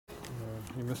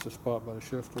You missed a spot by the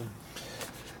shifter.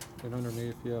 And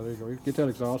underneath, yeah, there you go. Get that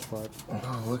exhaust pipe.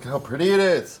 Oh, look how pretty it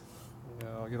is. Yeah,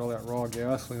 I'll get all that raw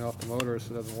gasoline off the motor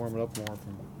so it doesn't warm it up more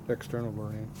from external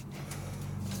burning.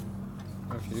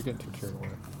 Okay, you're getting too carried away.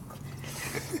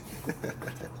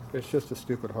 It's just a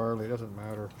stupid Harley. It doesn't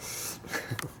matter.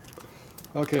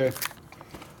 Okay.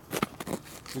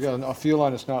 We got a fuel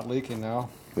line that's not leaking now.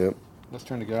 Yep. Let's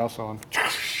turn the gas on.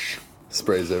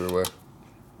 Sprays everywhere.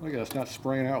 Look at it, it's not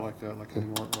spraying out like that, like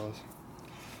anymore it was.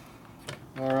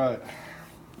 All right.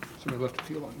 So we left the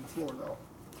fuel on the floor though.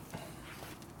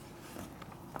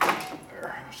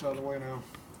 There, it's out of the way now.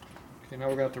 Okay, now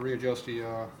we're going to have to readjust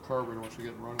the carburetor once we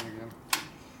get running again.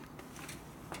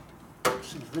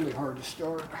 Seems really hard to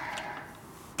start.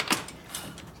 Is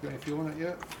there any fuel in it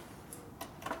yet?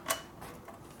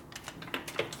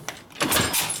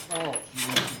 Oh,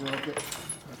 geez, you broke it.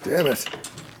 Damn it.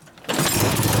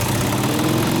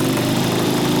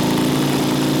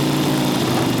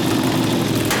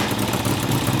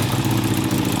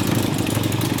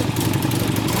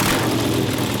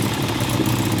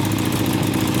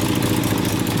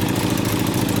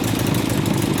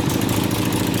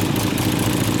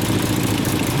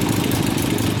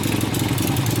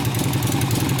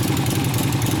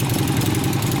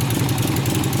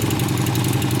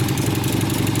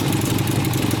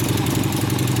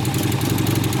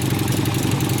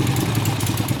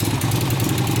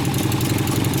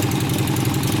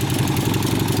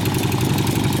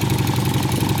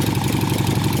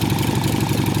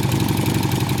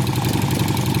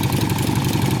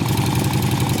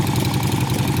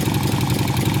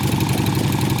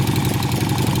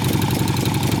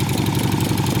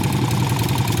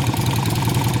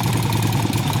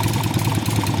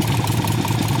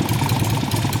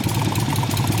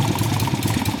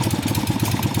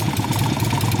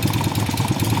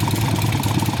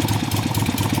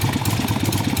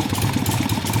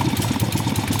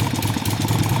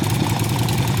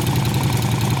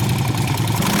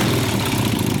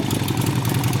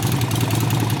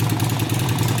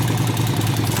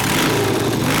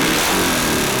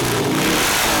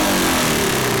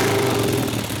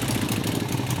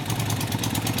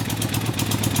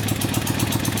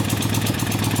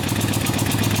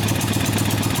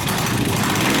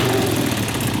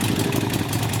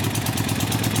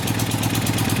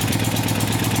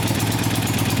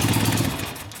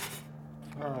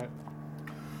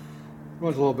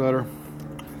 One's a little better.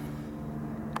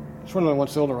 It's running on one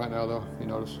cylinder right now, though. You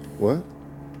notice? What?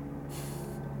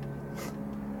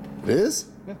 It is?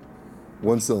 Yeah.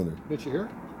 One cylinder. Did you hear?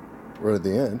 Right at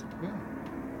the end. Yeah.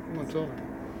 One cylinder.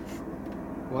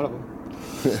 One of them.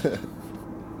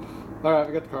 All right,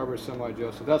 we got the carburetor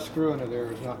semi-adjusted. That screw under there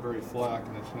is not very flat,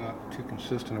 and it's not too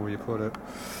consistent where you put it.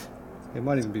 It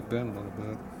might even be bent a little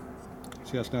bit.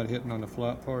 See, that's not hitting on the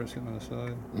flat part, it's hitting on the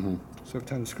side. Mm-hmm. So every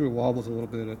time the screw wobbles a little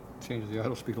bit, it changes the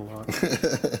idle speed a lot.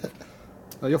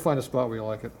 You'll find a spot where you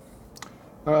like it.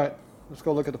 All right, let's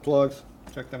go look at the plugs,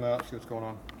 check them out, see what's going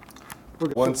on.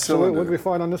 One so cylinder. what did we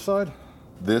find on this side?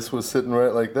 This was sitting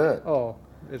right like that. Oh,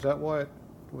 is that why it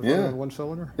was on one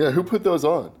cylinder? Yeah, who put those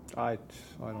on? I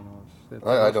don't know.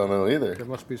 I don't know either. There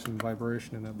must be some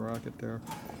vibration in that bracket there.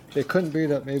 It couldn't be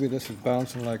that maybe this is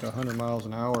bouncing like 100 miles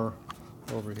an hour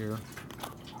over here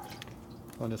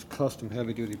on this custom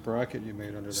heavy-duty bracket you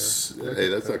made under there. Hey,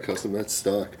 that's not custom, that's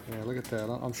stock. Yeah, look at that.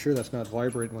 I'm sure that's not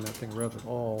vibrating when that thing revs at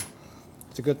all.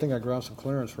 It's a good thing I grabbed some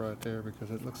clearance right there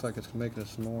because it looks like it's making it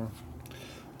some more.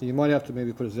 You might have to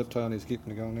maybe put a zip tie on these,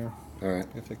 keeping it going there. All right.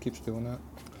 If it keeps doing that.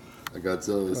 I got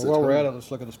those. While we're at it,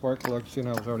 let's look at the spark plug, seeing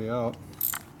how it's already out.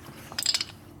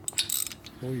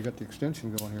 Oh, you got the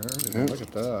extension going here. Yeah. Look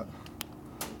at that.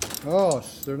 Oh,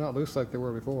 they're not loose like they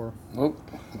were before. Nope,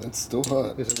 that's still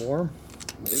hot. Is it warm?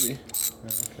 Maybe.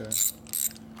 Yeah, okay.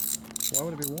 Why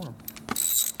would it be warm?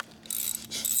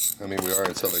 I mean, we are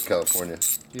in Southern California.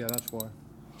 Yeah, that's why.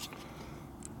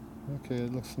 Okay,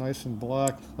 it looks nice and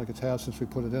black, like it's had since we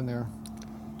put it in there.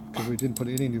 Because we didn't put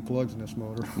any new plugs in this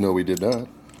motor. No, we did not.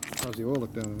 How's the oil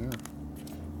look down in there?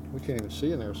 We can't even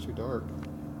see in there, it's too dark.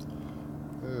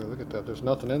 Oh, look at that, there's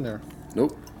nothing in there.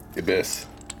 Nope. Abyss.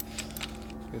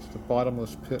 It's the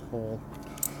bottomless pit hole.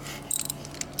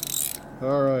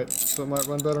 Alright, so it might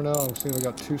run better now. I'm seeing we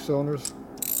got 2 cylinders.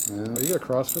 Yeah. Oh, you got a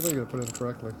cross fit, or you got to put it in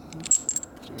correctly?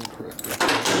 Incorrectly.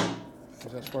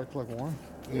 Is that spark plug warm?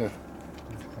 Yeah.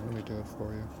 Okay, let me do it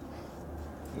for you.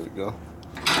 There we go.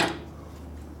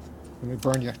 Let me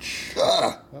burn you.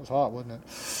 Ah! That was hot, wasn't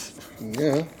it?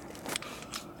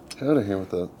 Yeah. Out of here with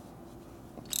that.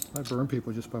 I burn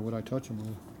people just by what I touch them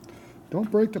with. Don't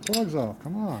break the plugs off.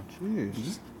 Come on, jeez.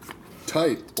 Just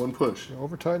tight. One push. You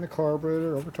over tighten the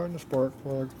carburetor, over tighten the spark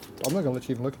plug. I'm not gonna let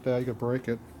you even look at that. You could break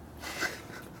it.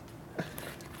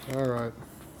 All right.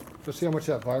 Let's see how much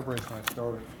that vibrates when I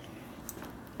start it.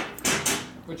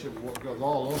 Which it goes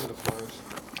all over the place.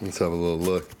 Let's have a little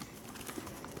look.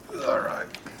 All right.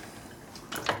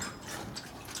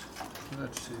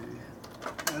 Let's see.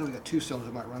 I know we got 2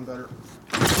 cylinders that might run better.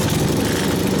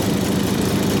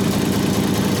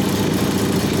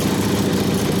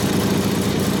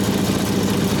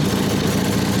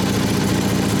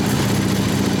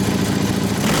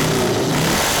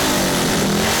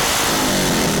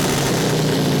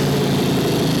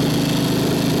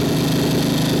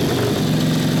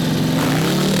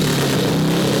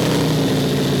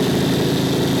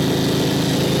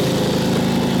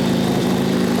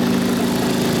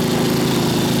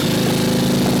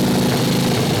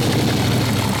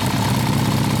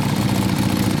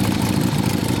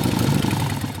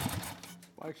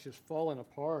 Bike's just falling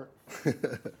apart. Okay,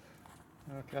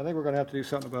 I think we're going to have to do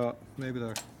something about maybe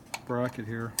the bracket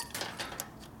here.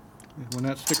 When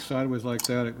that sticks sideways like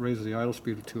that, it raises the idle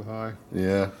speed too high.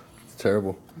 Yeah, it's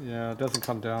terrible. Yeah, it doesn't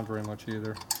come down very much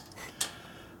either.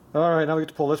 All right, now we get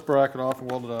to pull this bracket off and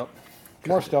weld it up.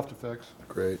 More stuff to fix.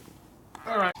 Great.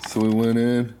 All right. So we went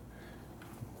in,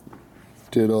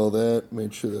 did all that,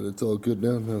 made sure that it's all good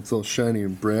now. Now it's all shiny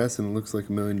and brass and it looks like $1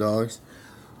 million.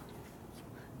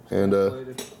 And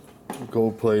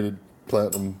gold-plated,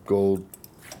 platinum, gold.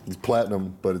 It's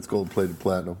platinum, but it's gold-plated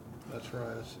platinum. That's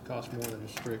right. It costs more than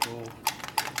just straight gold.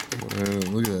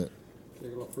 Look at that. Take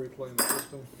a little free play in the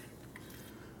system.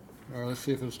 All right, let's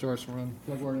see if it starts to run.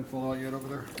 Plug wire didn't fall out yet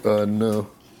over there. No.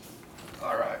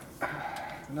 All right.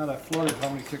 Now that I flooded, how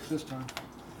many kicks this time?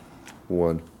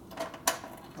 1.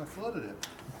 I flooded it.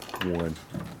 1.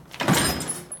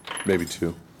 Maybe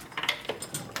 2.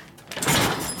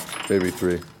 Maybe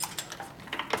 3.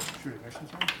 Shoot, ignition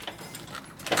on? I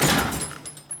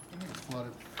think it's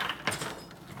flooded.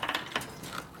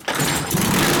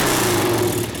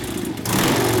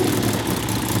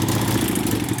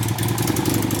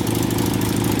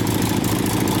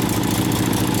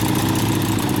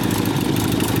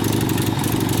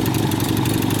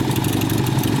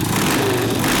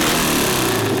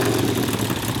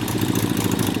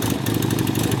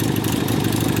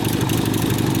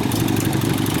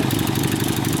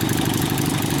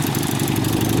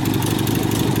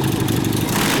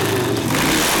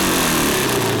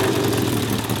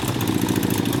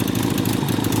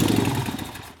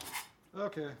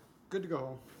 Okay, good to go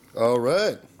home. All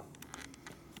right.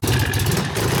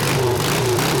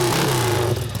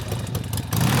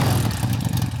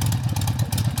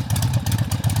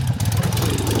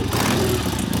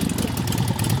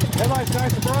 Headlight's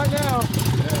nice and bright now.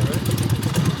 Yeah, right.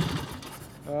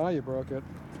 Oh, you broke it.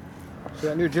 See,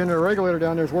 that new generator regulator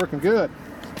down there is working good.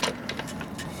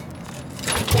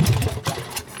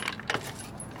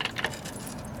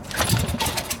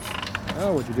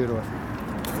 Oh, what'd you do to it?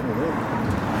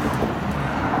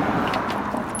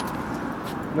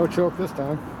 No choke this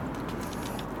time.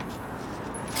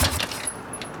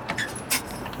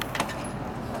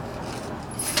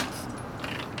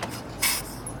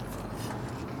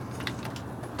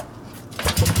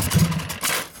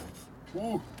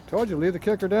 Ooh. Told you, leave the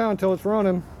kicker down until it's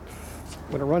running.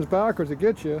 When it runs backwards, it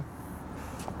gets you.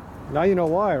 Now you know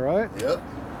why, right? Yep.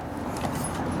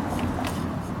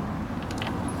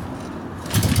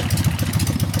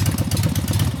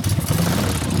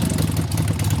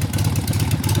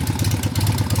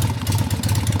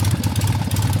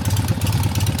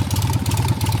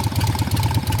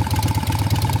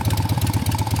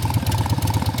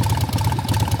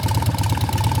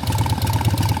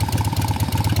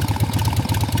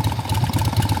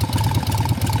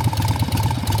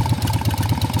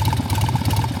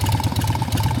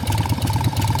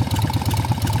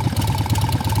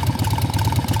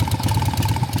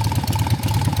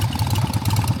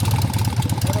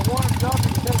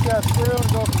 That screw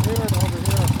and go from here to over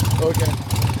here. Okay.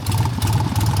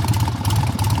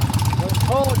 When it's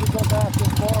cold, you go back this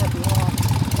far if you want.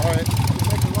 All right. You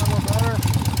make it run a little better.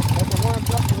 As it warms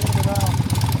up, you leave it out.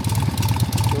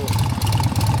 Cool.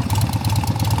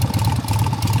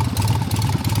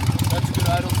 That's a good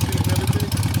idle speed and everything?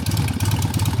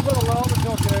 A little low, but it's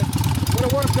okay. When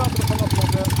it warms up, it'll come up a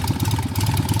little bit.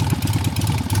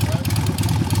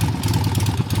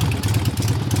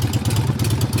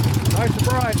 Nice and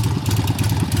bright.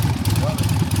 Love it.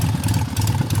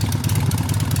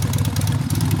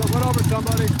 So went over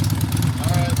somebody.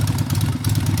 All right.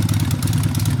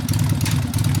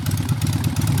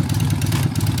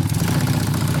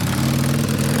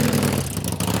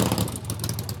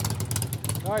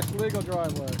 Nice legal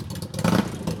driveway.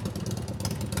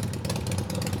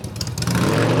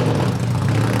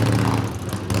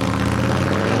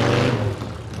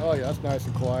 It's nice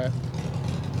and quiet.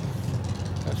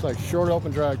 That's like short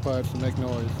open drag pipes to make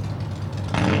noise.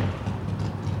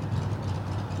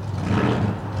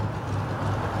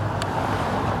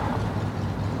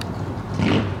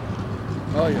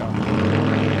 Oh yeah.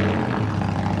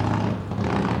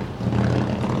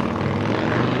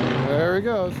 There he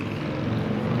goes.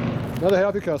 Another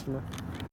happy customer.